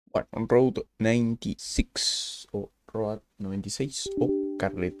Bueno, Road 96 o Road 96 o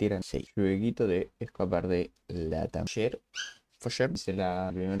carretera 6. Jueguito de escapar de LATAM. Fue ayer, dice el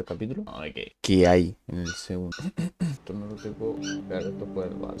primer capítulo. ¿Qué hay en el segundo? Esto no lo tengo. Claro, esto fue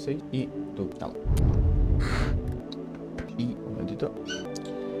el Road 6 y tú estamos. Y un momentito.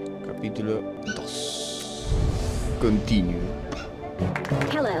 Capítulo 2. Continue.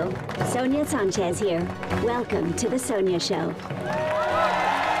 Hello, Sonia Sanchez here. Welcome to the Sonia Show.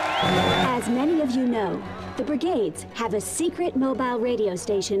 As many of you know, the brigades have a secret mobile radio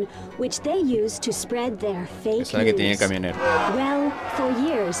station which they use to spread their fake news. Well, for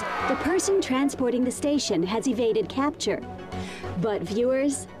years, the person transporting the station has evaded capture. But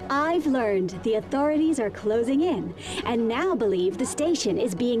viewers, I've learned the authorities are closing in and now believe the station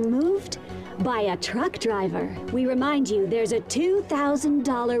is being moved by a truck driver. We remind you there's a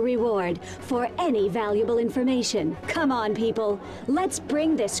 $2,000 reward for any valuable information. Come on, people. Let's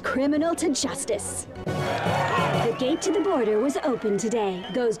bring this criminal to justice. The gate to the border was open today.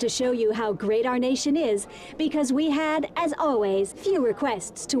 Goes to show you how great our nation is, because we had, as always, few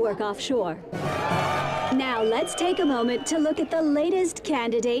requests to work offshore. Now let's take a moment to look at the latest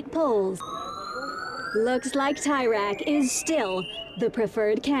candidate polls. Looks like Tyrak is still the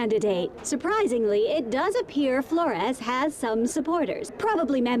preferred candidate. Surprisingly, it does appear Flores has some supporters,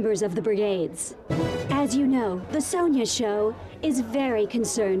 probably members of the brigades. As you know, the Sonia Show is very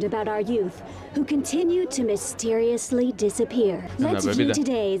concerned about our youth who continue to mysteriously disappear. Let's view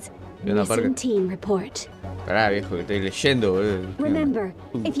today's missing teen report. Remember,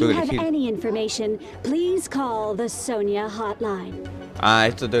 if you have any information, please call the Sonia hotline. Ah,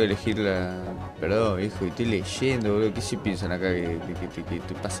 esto tengo que elegir la... Perdón, viejo, estoy leyendo, boludo. ¿Qué se piensan acá que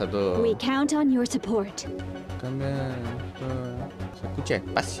te pasa todo? We count on your support. Cambia... Se escucha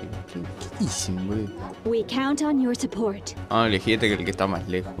despacio. ¿Qué dicen, boludo? We count on your support. Ah, elegí este que el que está más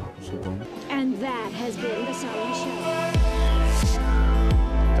lejos, supongo. And that has been the Sonia Show.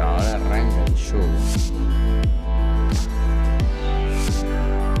 Ahora arranca el show.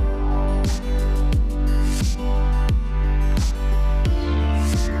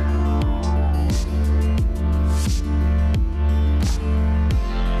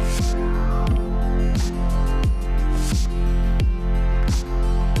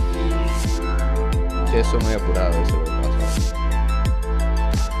 Eso muy apurado, eso lo que pasa.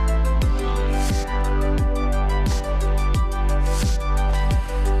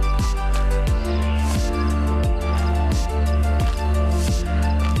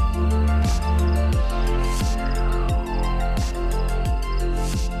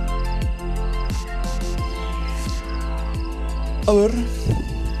 A ver.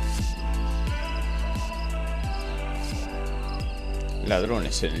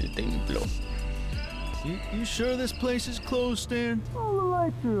 Ladrones en el templo. You sure this place is closed, Stan? All the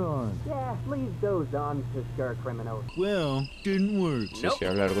lights are on. Yeah, leave those on to scare criminals. Well, didn't work. No sé si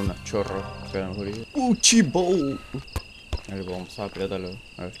hablar de unos chorros. ¡Uchibo! A ver, vamos a pelota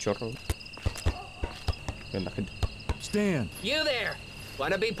a los chorros. ¿Qué onda, gente? Stan! You there!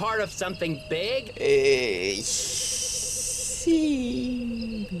 Wanna be part of something big?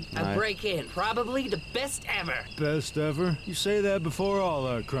 Sí. A break-in, probably the best ever. Best ever? You say that before all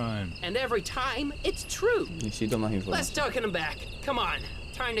our crime. And every time, it's true. Necesito más información. Let's talking him back. Come on,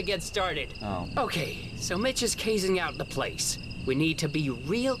 time to get started. Oh. Okay, so Mitch is casing out the place. We need to be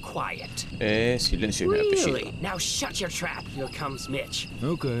real quiet. Silencio. Really? Now shut your trap. Here comes Mitch.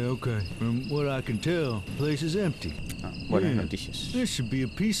 Okay. From what I can tell, the place is empty. Buenas noticias. This should be a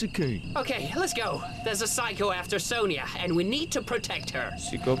piece of cake. Okay, let's go. There's a psycho after Sonia, and we need to protect her.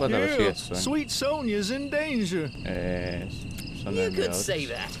 Psicópata, lo Yeah, eso, sweet Sonia's in danger. Son You could say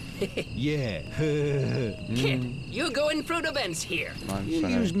that. Yeah. Kid, you going through the vents here. You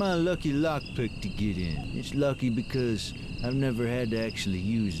use my lucky lockpick to get in. It's lucky because I've never had to actually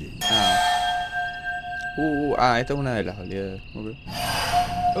use it. Esta es una de las habilidades.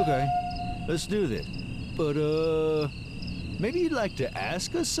 Okay, let's do this. But, maybe you'd like to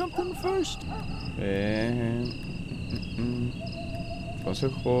ask us something first?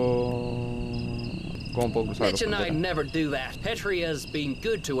 Consejo... ¿Cómo puedo cruzar Mitch and I never do that. Petria's been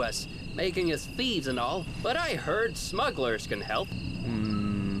good to us, making us thieves and all. But I heard smugglers can help.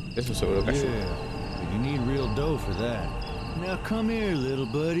 Eso seguro que ayuda. Yeah, but you need real dough for that. Now come here, little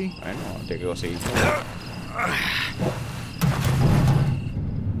buddy. Bueno, tengo que conseguir.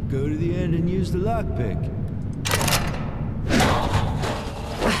 Go to the end and use the lockpick.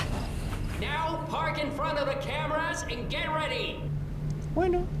 Now park in front of the cameras and get ready.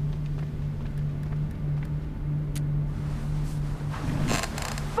 Bueno.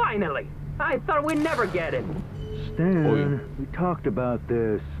 Finally! I thought we'd never get it. Stan, we talked about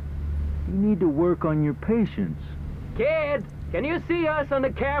this. You need to work on your patience. Kid, can you see us on the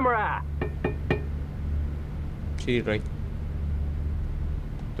camera? Sí, Ray.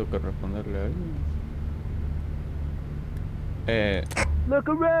 Tengo que responderle a él. Look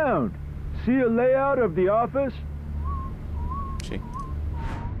around. See a layout of the office? Sí.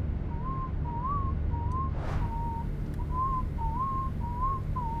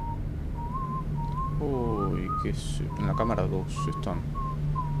 Uy, ¿qué es? En la cámara 2 están.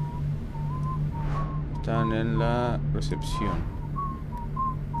 Están en la recepción.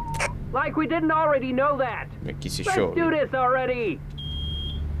 Like we didn't already know that. Me quise Let's yo. do this already.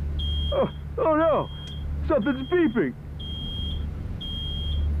 Oh no! Something's beeping!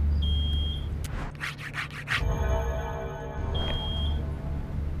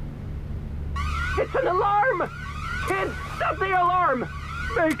 It's an alarm! Kid, stop the alarm!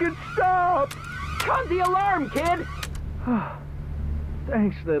 Make it stop! Cut the alarm, kid!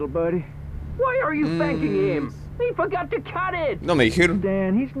 Thanks, little buddy. Why are you thanking him? He forgot to cut it! No me dijeron.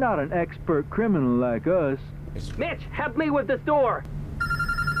 Dan, he's not an expert criminal like us. Mitch, help me with this door!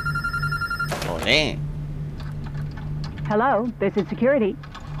 Joder. Hello, this is security.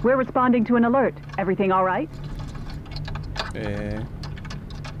 We're responding to an alert. Everything all right?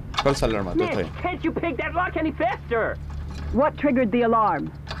 Falsa alarma, todo está Mitch, bien. can't you pick that lock any faster? What triggered the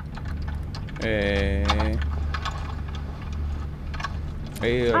alarm? Al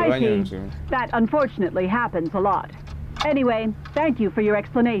I baño, no see. sé. That unfortunately happens a lot. Anyway, thank you for your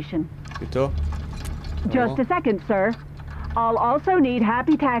explanation. ¿Listo? Just a second, sir. I'll also need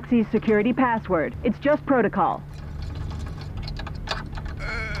Happy Taxi's security password. It's just protocol.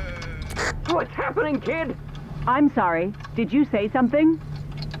 What's happening, kid? I'm sorry. Did you say something?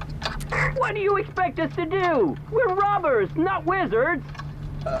 What do you expect us to do? We're robbers, not wizards!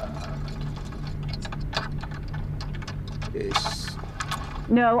 Es...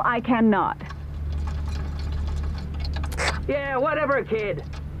 No, I cannot. Yeah, whatever, kid.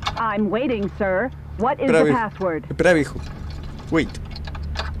 I'm waiting, sir. What is Espera, the viejo. password? Espera, viejo. Wait.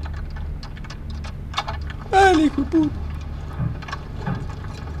 Dale, hijo de puta.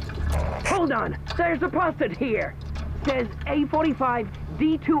 Hold on, there's a post-it here. Says A45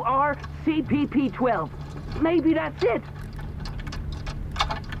 D2R CPP12. Maybe that's it.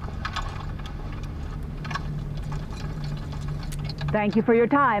 Thank you for your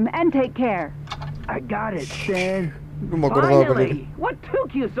time and take care. I got it. Dan, No me acordaba, pero... Finally! What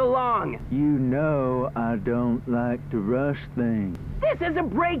took you so long? you know I don't like to rush things. This is a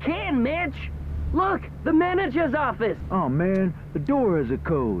break-in, Mitch. Look, the manager's office. Oh man, the door has a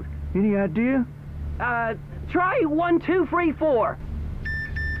code. Any idea? Try 1234.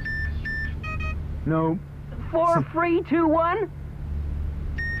 No. 4321?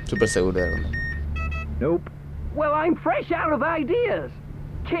 Súper seguro de algo. Nope. Well, I'm fresh out of ideas.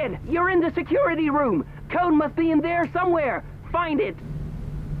 Kid, you're in the security room. Code must be in there somewhere. Find it.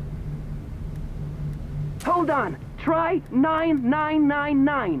 Hold on. Try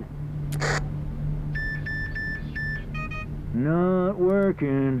 9999. Not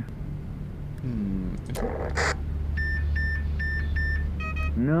working.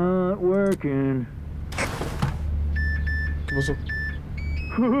 Not working. ¿Qué pasó?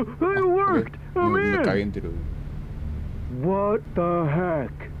 It worked! I'm Me cagué in! entero. What the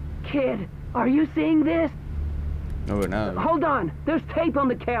heck? Kid, are you seeing this? No veo nada. Hold on. There's tape on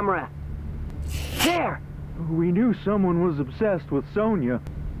the camera. There. We knew someone was obsessed with Sonia,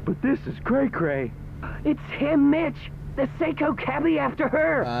 but this is cray-cray. It's him, Mitch. The Seiko cabbie after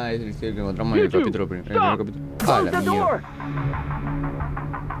her. Ah, es el que encontramos en el You two, capítulo primero. stop. Ah, Close la the mierda. door.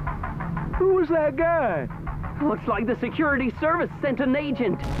 Who was that guy? Looks like the security service sent an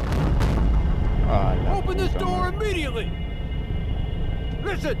agent. Ah, la Open this puta door madre. immediately!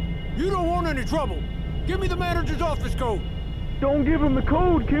 Listen, you don't want any trouble. Give me the manager's office code. Don't give him the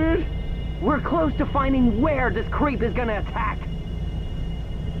code, kid! We're close to finding where this creep is gonna attack.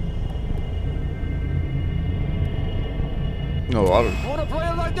 No, abre. Want to play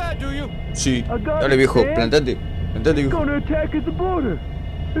it like that, do you? Sí. I got Dale, it, viejo. man. Plantate. Plantate, viejo. Gonna attack at the border.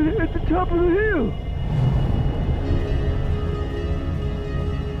 At the top of the hill.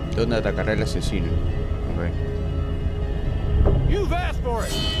 ¿Dónde atacará el asesino? Ok. You've asked for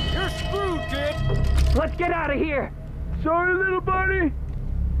it. You're screwed, kid. Let's get out of here. Sorry, little buddy.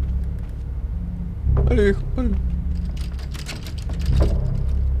 Dale, viejo. Dale.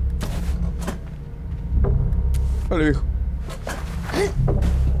 Dale, viejo.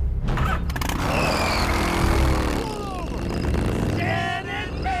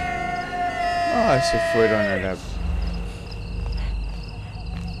 Ah, se fueron a la...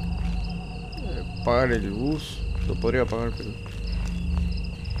 Pagar el bus. Lo podría pagar, pero...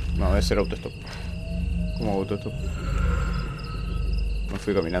 No, debe ser autostop. ¿Cómo autostop? Me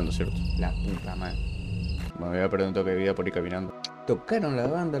fui caminando, ¿cierto? La puta madre. Me voy a perder un toque de vida por ir caminando. Tocaron la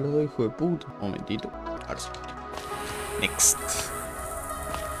banda los dos hijos de puta. Un momentito. Ahora sí. Next.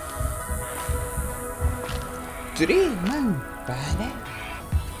 3, man. Para.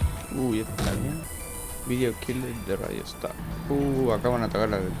 Uy, esto está bien. Video killer de Radio Star. Acá van a atacar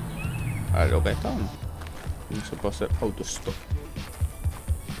a lo que estaban. No se puede hacer autostop.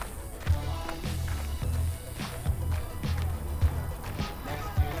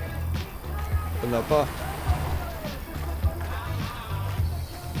 Hola, pa.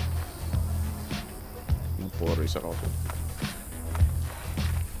 No puedo revisar abajo.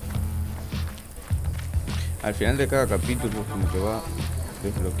 Al final de cada capítulo como que va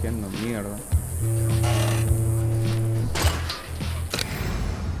desbloqueando mierda.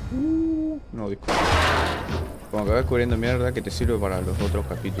 No, disculpa. Como que va descubriendo mierda que te sirve para los otros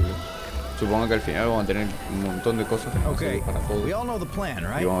capítulos. Supongo que al final vamos a tener un montón de cosas que nos sirven para todo. Y vamos a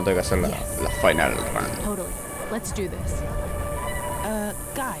tener que hacer la final run. Totally. Let's do this.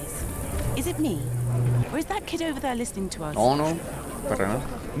 Guys, is it me? Or is that kid over there listening to us? No, para nada.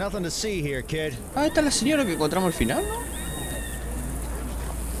 Nothing to see here, kid. Ah, esta es la señora que encontramos al final, ¿no?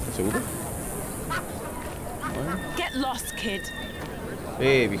 ¿Estás seguro? Bueno. Get lost, kid.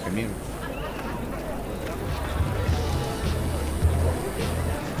 Vieja mierda.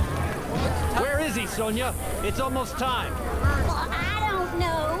 Where is he, Sonia? It's almost time. Well, I don't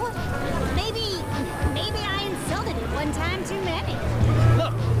know. Maybe I insulted it one time too many.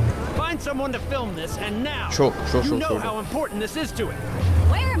 Look, find someone to film this, and now. Sure. You know how important this is to it.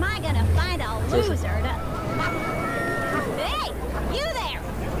 Where am I gonna find a loser to... Hey, you there!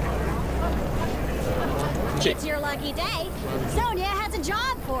 It's your lucky day. Sonia has a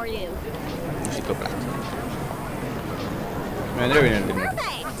job for you. Perfect!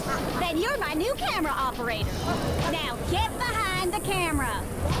 Then you're my new camera operator. Now get behind the camera.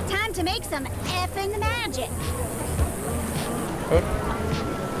 Time to make some effing magic.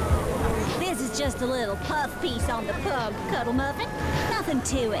 This is just a little puff piece on the pub, Cuddle Muffin. Nothing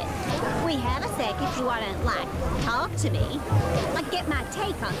to it. We have a sec if you want to, like, talk to me. Like, get my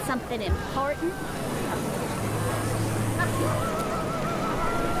take on something important.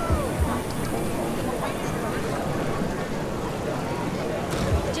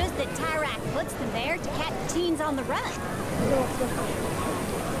 Just that Tyrak puts them there to catch teens on the run.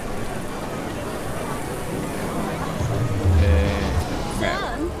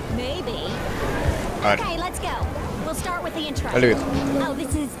 Some, maybe. Okay, let's go. We'll start with the intro. Oh,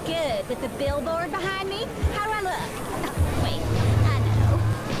 this is good with the billboard behind me. How do I look? Oh, wait, I know.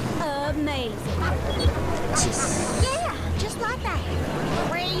 Amazing. Yeah, just like that.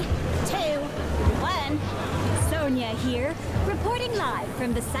 3, 2, 1. Sonia here, reporting live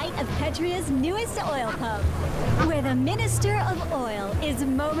from the site of Petria's newest oil pump, where the Minister of Oil is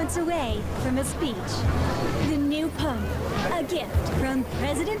moments away from a speech. The new pump, a gift from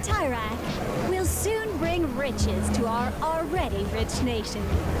President Tyrak, will soon bring riches to our already rich nation.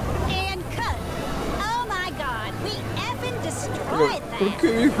 And cut. Oh my God, we effing destroyed that.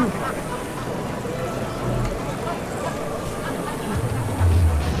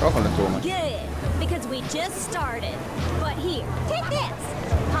 Good, because we just started. But here, take this.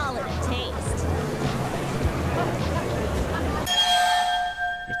 Call it a taste.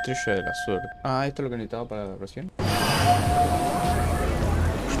 Estrella de la suerte. Ah, esto es lo que necesitaba para recién.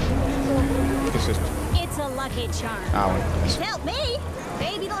 ¿Qué es esto? It's a lucky charm. Ah, bueno. Help me.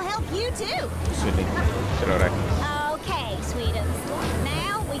 Maybe it'll help you too. Sí, te lo agradezco. Okay, sweetums.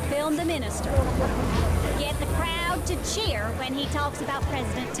 Now we film the minister. Get the crowd to cheer when he talks about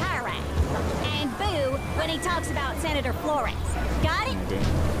President Tyrak. And boo when he talks about Senator Flores. Got it?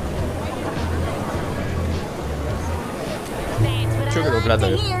 Okay. That's what I like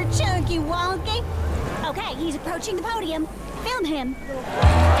to hear, Chunky Wonky. Okay, he's approaching the podium. Film him.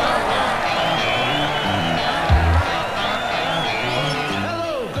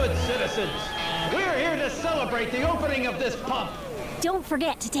 Hello, good citizens. We're here to celebrate the opening of this pump. Don't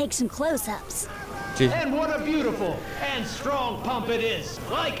forget to take some close-ups. And what a beautiful and strong pump it is.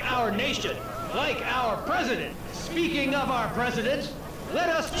 Like our nation, like our president. Speaking of our president, let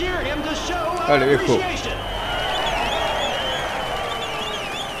us cheer him to show our appreciation.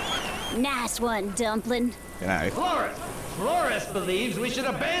 Nice one, Dumpling. Flores believes we should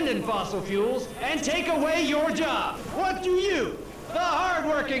abandon fossil fuels and take away your job. What do you, the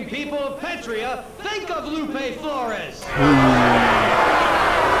hard-working people of Petria, think of Lupe Flores?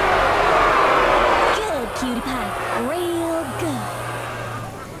 Good, cutie pie. Real good.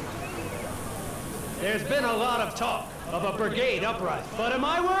 There's been a lot of talk of a brigade uprising. But am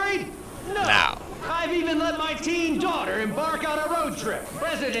I worried? No. I've even let my teen daughter embark on a road trip.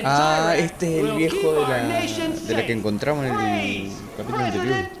 President Tyrak este es el viejo de la que encontramos en el capítulo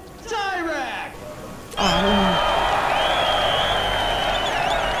anterior. Tyrak.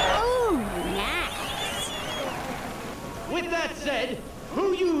 Oh, nice. With that said,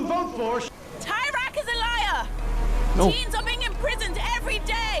 who you vote for? Tyrak is a liar! No. Teens are being imprisoned every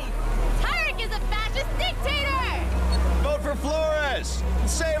day! Tyrak is a fascist dictator! Vote for Flores!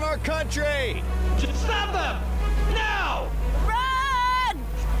 Save our country! Stop them! Now! Run!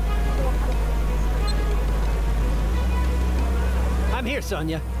 I'm here,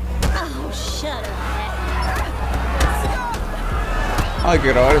 Sonia. Oh, shut up. Hay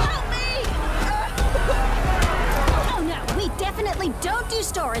que grabar eso. Oh, no, we definitely don't do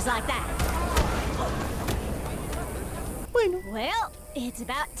stories like that. Well, it's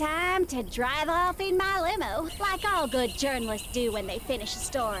about time to drive off in my limo, like all good journalists do when they finish a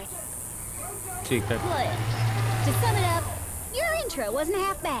story. Sí, claro. Well, to sum it up, your intro wasn't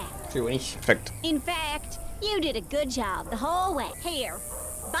half bad. Sí, buenísimo. Perfecto. In fact, you did a good job the whole way. Here,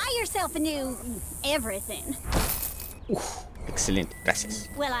 buy yourself a new everything. Excelente. Gracias.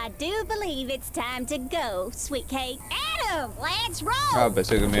 Well, I do believe it's time to go, sweet cake. Adam, let's roll!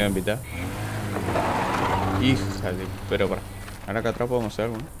 Pensé que me iba a invitar. Híjale, pero para. Ahora acá atrás podemos hacer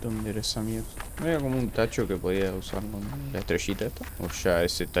algo, ¿no? ¿Dónde era esa mierda? ¿No había como un tacho que podía usar con la estrellita esta? O ya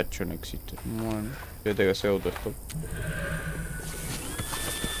ese tacho no existe. Bueno, fíjate que hacer autostop.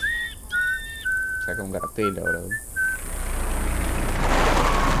 Saca un cartel ahora.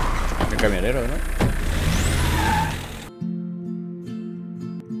 El camionero, ¿no?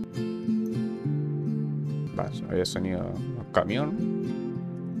 Había sonido camión.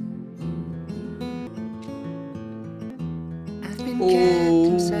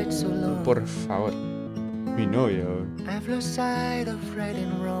 Por favor. Mi novia.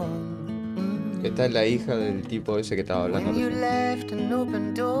 Esta es la hija del tipo ese que estaba hablando.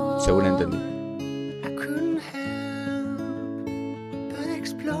 Según entendí.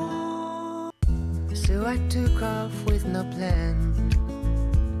 So I took off with no plan,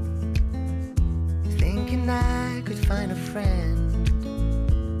 thinking I could find a friend,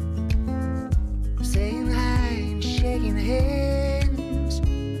 saying hi and shaking hands.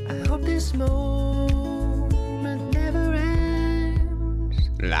 I hope this moment never ends.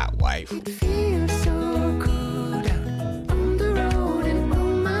 La wife. It feels so good out on the road and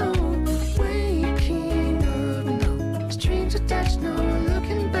on my own, waking up, no strings attached, no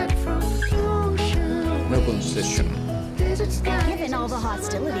looking back from ocean. No concession. Given all the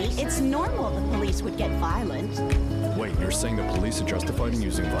hostility, it's normal the police would get violent. Wait, you're saying the police are justified in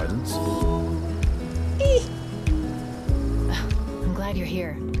using violence? I'm glad you're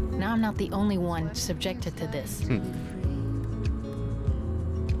here. Now I'm not the only one subjected to this.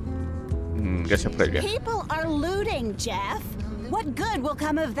 Gracias por el viaje. People are looting, Jeff. What good will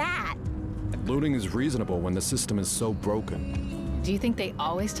come of that? Looting is reasonable when the system is so broken. Do you think they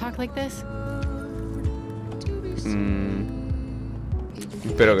always talk like this?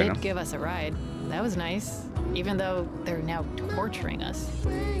 Espero que They no. did give us a ride. That was nice, even though they're now torturing us.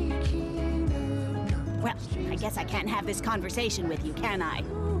 Well, I guess I can't have this conversation with you, can I?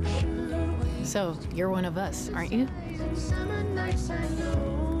 So, you're one of us, aren't you?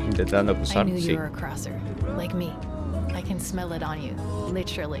 Intentando I acusar, knew sí. you were a crosser, like me. I can smell it on you,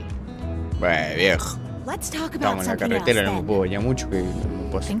 literally. Bueno, viejo. Let's talk about Estamos en la something else carretera, no me then. puedo bañar mucho que no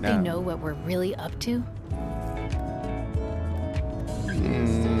puedo hacer Think they nada. know what we're really up to?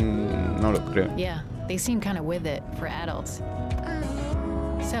 No lo creo. Yeah, they seem kind of with it for adults.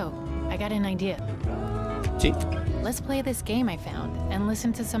 So, I got an idea. Sí. Let's play this game I found and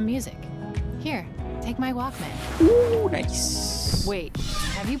listen to some music. Here, take my Walkman. Nice. Wait,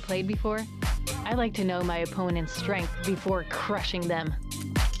 have you played before? I like to know my opponent's strength before crushing them.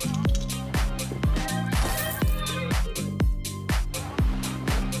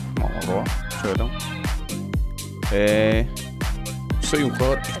 Vamos a robar. Suelto. Soy un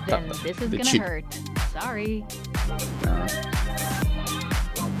jugador But then estándar this is de gonna chill. hurt. Sorry.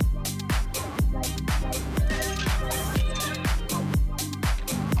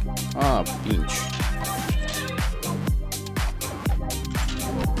 Pinch.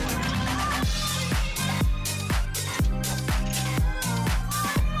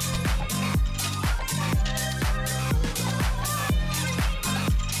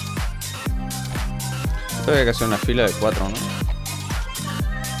 Esto hay que hacer una fila de 4, ¿no?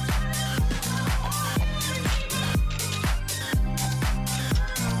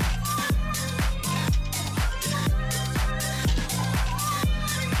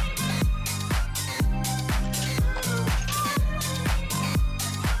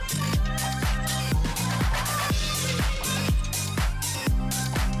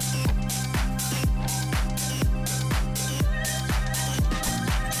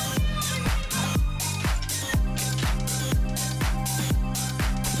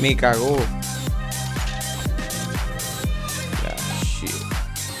 Me cagó. La shit.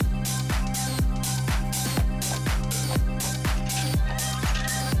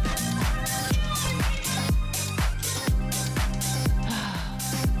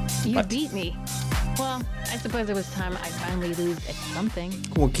 You beat me. Well, I suppose it was time I finally lose at something.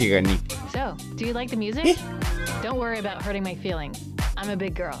 ¿Cómo que gané? So, do you like the music? Don't worry about hurting my feelings. I'm a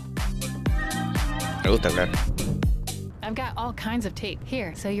big girl. Me gusta hablar. I've got all kinds of tape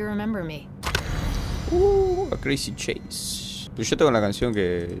here, so you remember me. A Crazy Chase. Pues yo tengo la canción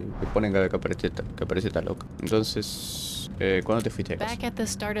que ponen cada vez que aparece esta loca. Entonces, ¿cuándo te fuiste a casa? Back at the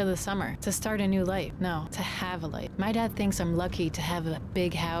start of the summer, to start a new life. No, to have a life. My dad thinks I'm lucky to have a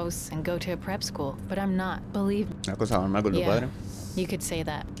big house and go to a prep school, but I'm not, believe me. ¿Una cosa normal con tu padre? You could say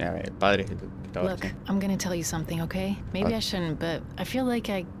that. El padre que estaba Look, así. I'm gonna tell you something, okay? Maybe I shouldn't, but I feel like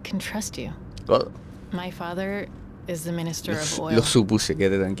I can trust you. God. My father is the minister of oil. Lo supuse,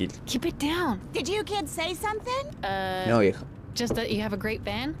 quédate tranquilo. Keep it down. Did you kids say something? No, vieja. Just that you have a great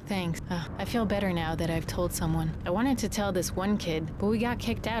van? Thanks. I feel better now that I've told someone. I wanted to tell this one kid, but we got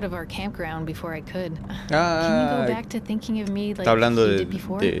kicked out of our campground before I could. Can you go back to thinking of me like you did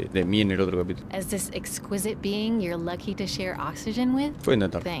before? de mí en el otro capítulo. As this exquisite being you're lucky to share oxygen with? Fue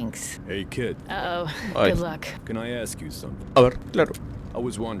intentar. Thanks. Hey, kid. Uh-oh. Ay. Good luck. Can I ask you something? A ver, claro. I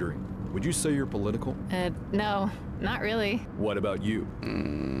was wondering, would you say you're political? No, not really. What about you?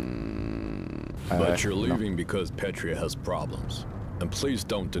 But you're leaving because Petria has problems. And please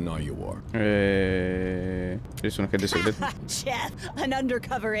don't deny you are. ¿Eres un agente secreto? Jeff, an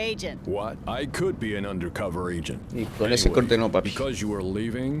undercover agent. What? I could be an undercover agent. Y con ese corte no, papi. Because you are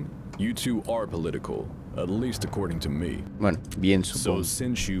leaving, you two are political. At least according to me. Bueno, bien So supongo.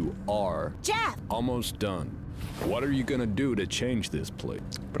 since you are Jeff! almost done, what are you gonna do to change this place?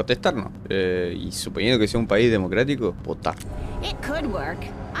 Protestar no. Y suponiendo que sea un país democrático, votar. It could work.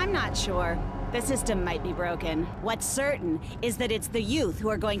 I'm not sure. The system might be broken. What's certain is that it's the youth who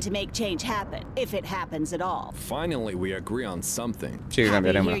are going to make change happen, if it happens at all. Finally, we agree on something. Sí que Happy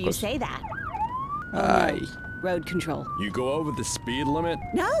to cambiaremos hear las you cosas. say that. Ay. Road control. You go over the speed limit?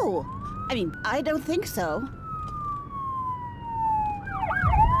 No! I mean, I don't think so.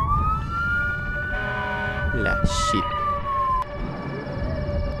 La shit.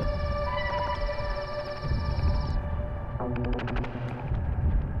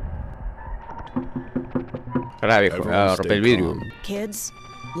 Pará, viejo, a romper el vidrio. Kids,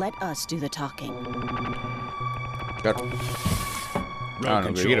 let us do the talking. Claro. Road no,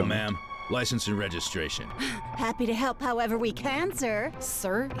 control, quiero. ma'am. License and registration. Happy to help however we can, sir.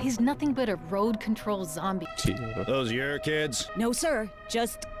 Sir, he's nothing but a road control zombie. Sí, Those your kids? No, sir.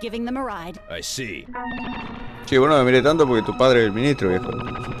 Just giving them a ride. I see. sí, bueno, me miré tanto porque tu padre es el ministro, viejo.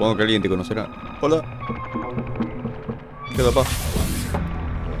 Supongo que alguien te conocerá. Hola. ¿Qué onda, pa?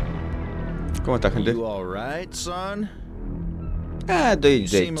 ¿Cómo estás, gente? You all right, son? Ah, estoy You de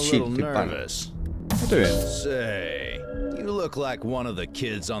seem a chill, little estoy pan. nervous. Estoy bien. Say, you look like one of the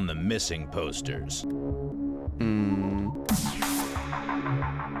kids on the missing posters.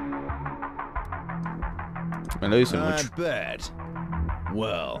 Me lo dicen I mucho. bet.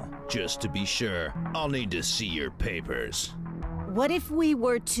 Well, just to be sure, I'll need to see your papers. What if we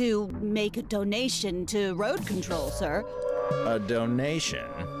were to make a donation to road control, sir? A donation?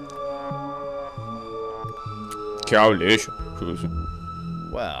 Que hable ella. Yo qué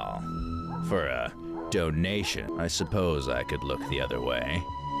sé. Well, for a donation, I suppose I could look the other way.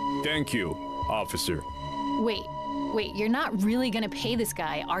 Thank you, officer. Wait, you're not really gonna pay this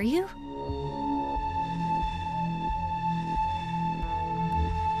guy, are you?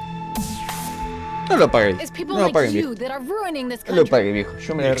 No lo pagues. It's people No lo like paguen, you viejo. that are ruining this No lo country. pagues, viejo.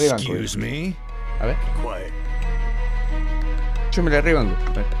 Yo me la rebanco. Excuse me? A ver. Quiet. Yo me la rebanco.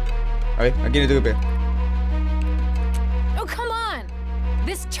 A ver, ¿a quién le tengo que pegar? Oh, come on!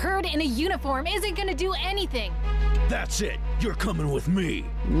 This turd in a uniform isn't gonna do anything. That's it. You're coming with me.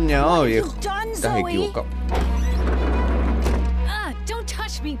 No, viejo. done, Estás Zoe? equivocado. Don't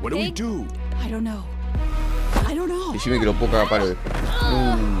touch me, What do we pig. do? I don't know. I don't know. Decime que lo puedo cagar a palo, viejo.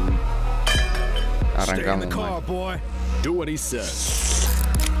 Stay in the Arrancamos, car, mal. boy. Do what he says.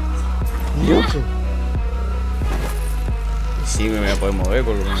 Viejo. Sí, me voy a poder mover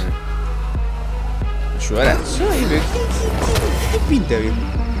por lo menos. Ayudar a Zoe, viejo. ¿Qué pinta, viejo?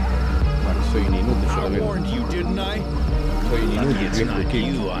 Bueno, soy un inútil, yo I también. warned you, didn't I? Soy un inútil, It's viejo. not ¿Qué?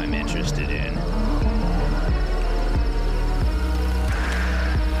 you I'm interested in.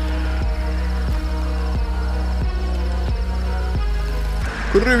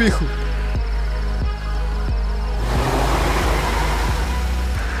 Corre, viejo.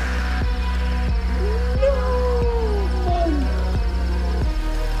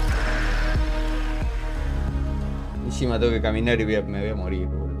 Encima tengo que caminar y me voy a morir,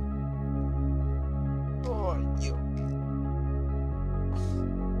 boludo. Ay, Dios.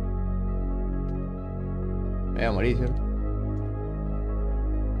 Me voy a morir, ¿cierto?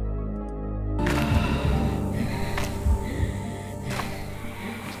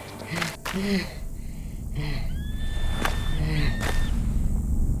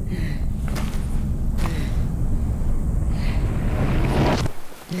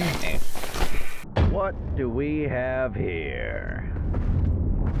 What do we have here?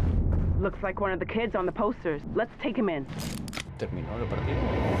 Looks like one of the kids on the posters. Let's take him in. Terminó la partida.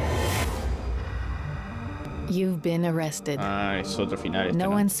 You've been arrested. Ah, es otro final este, No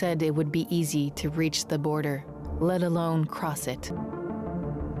 ¿no? one said it would be easy to reach the border, let alone cross it.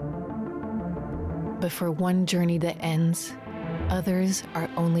 But for one journey that ends, others are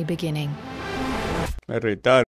only beginning. Me retaron.